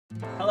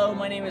Hello,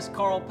 my name is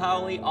Carl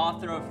Paoli,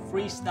 author of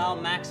Freestyle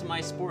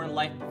Maximize Sport and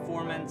Life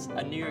Performance,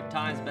 a New York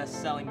Times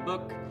best-selling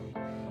book.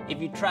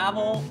 If you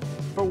travel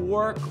for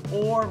work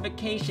or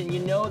vacation, you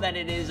know that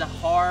it is a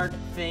hard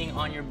thing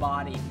on your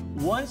body.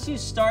 Once you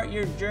start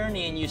your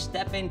journey and you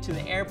step into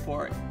the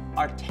airport,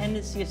 our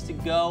tendency is to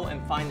go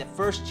and find the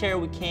first chair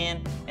we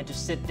can and to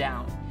sit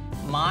down.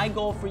 My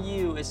goal for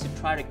you is to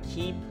try to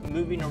keep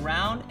moving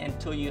around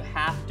until you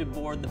have to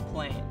board the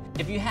plane.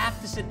 If you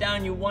have to sit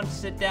down, you want to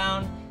sit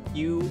down,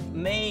 you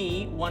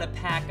may want to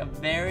pack a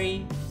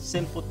very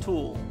simple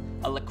tool,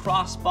 a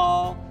lacrosse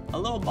ball, a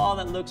little ball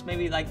that looks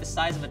maybe like the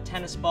size of a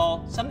tennis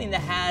ball, something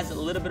that has a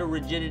little bit of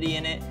rigidity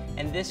in it,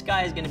 and this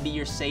guy is going to be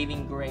your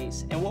saving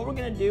grace. And what we're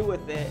going to do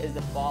with it is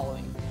the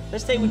following.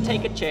 Let's say we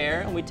take a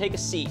chair and we take a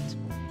seat.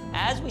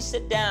 As we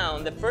sit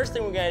down, the first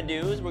thing we're going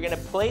to do is we're going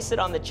to place it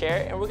on the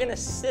chair and we're going to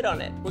sit on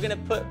it. We're going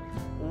to put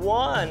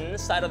one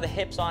side of the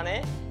hips on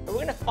it, and we're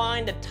going to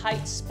find a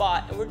tight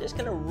spot, and we're just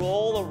going to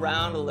roll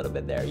around a little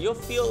bit there. You'll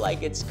feel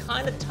like it's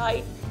kind of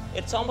tight,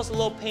 it's almost a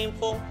little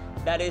painful.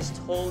 That is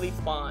totally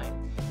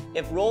fine.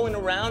 If rolling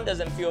around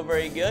doesn't feel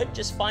very good,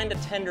 just find a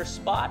tender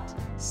spot,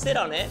 sit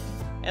on it,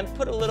 and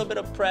put a little bit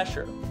of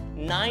pressure.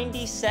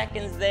 90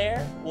 seconds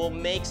there will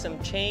make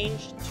some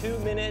change. 2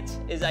 minutes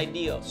is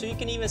ideal. So you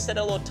can even set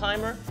a little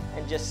timer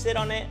and just sit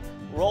on it,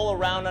 roll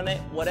around on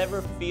it,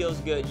 whatever feels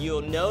good.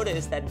 You'll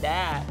notice that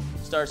that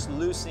starts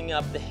loosening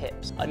up the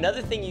hips.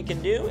 Another thing you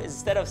can do is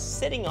instead of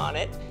sitting on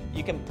it,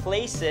 you can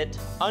place it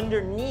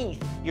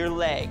underneath your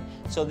leg.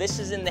 So this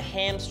is in the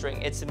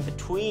hamstring. It's in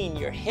between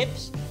your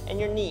hips and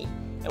your knee.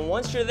 And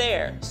once you're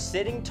there,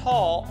 sitting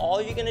tall,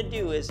 all you're gonna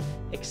do is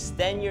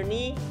extend your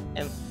knee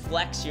and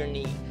flex your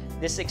knee.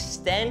 This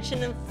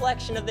extension and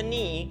flexion of the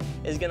knee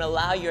is gonna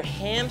allow your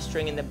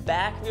hamstring and the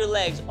back of your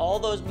legs, all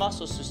those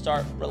muscles to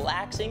start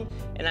relaxing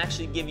and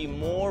actually give you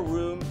more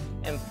room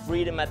and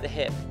freedom at the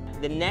hip.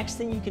 The next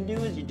thing you can do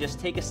is you just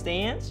take a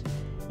stance,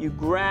 you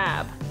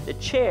grab the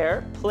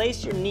chair,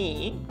 place your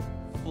knee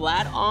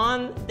flat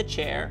on the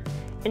chair,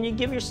 and you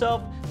give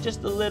yourself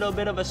just a little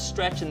bit of a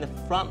stretch in the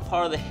front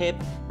part of the hip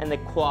and the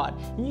quad.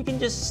 And you can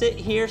just sit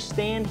here,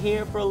 stand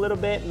here for a little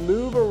bit,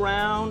 move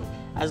around.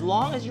 As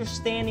long as you're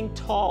standing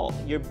tall,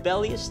 your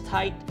belly is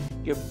tight,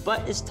 your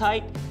butt is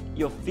tight,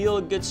 you'll feel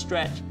a good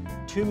stretch.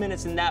 2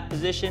 minutes in that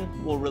position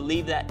will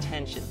relieve that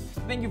tension.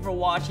 Thank you for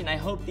watching. I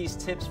hope these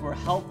tips were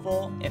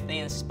helpful. If they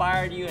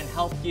inspired you and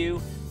helped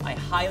you, I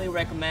highly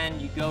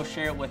recommend you go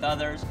share it with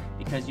others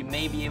because you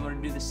may be able to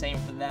do the same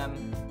for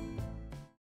them.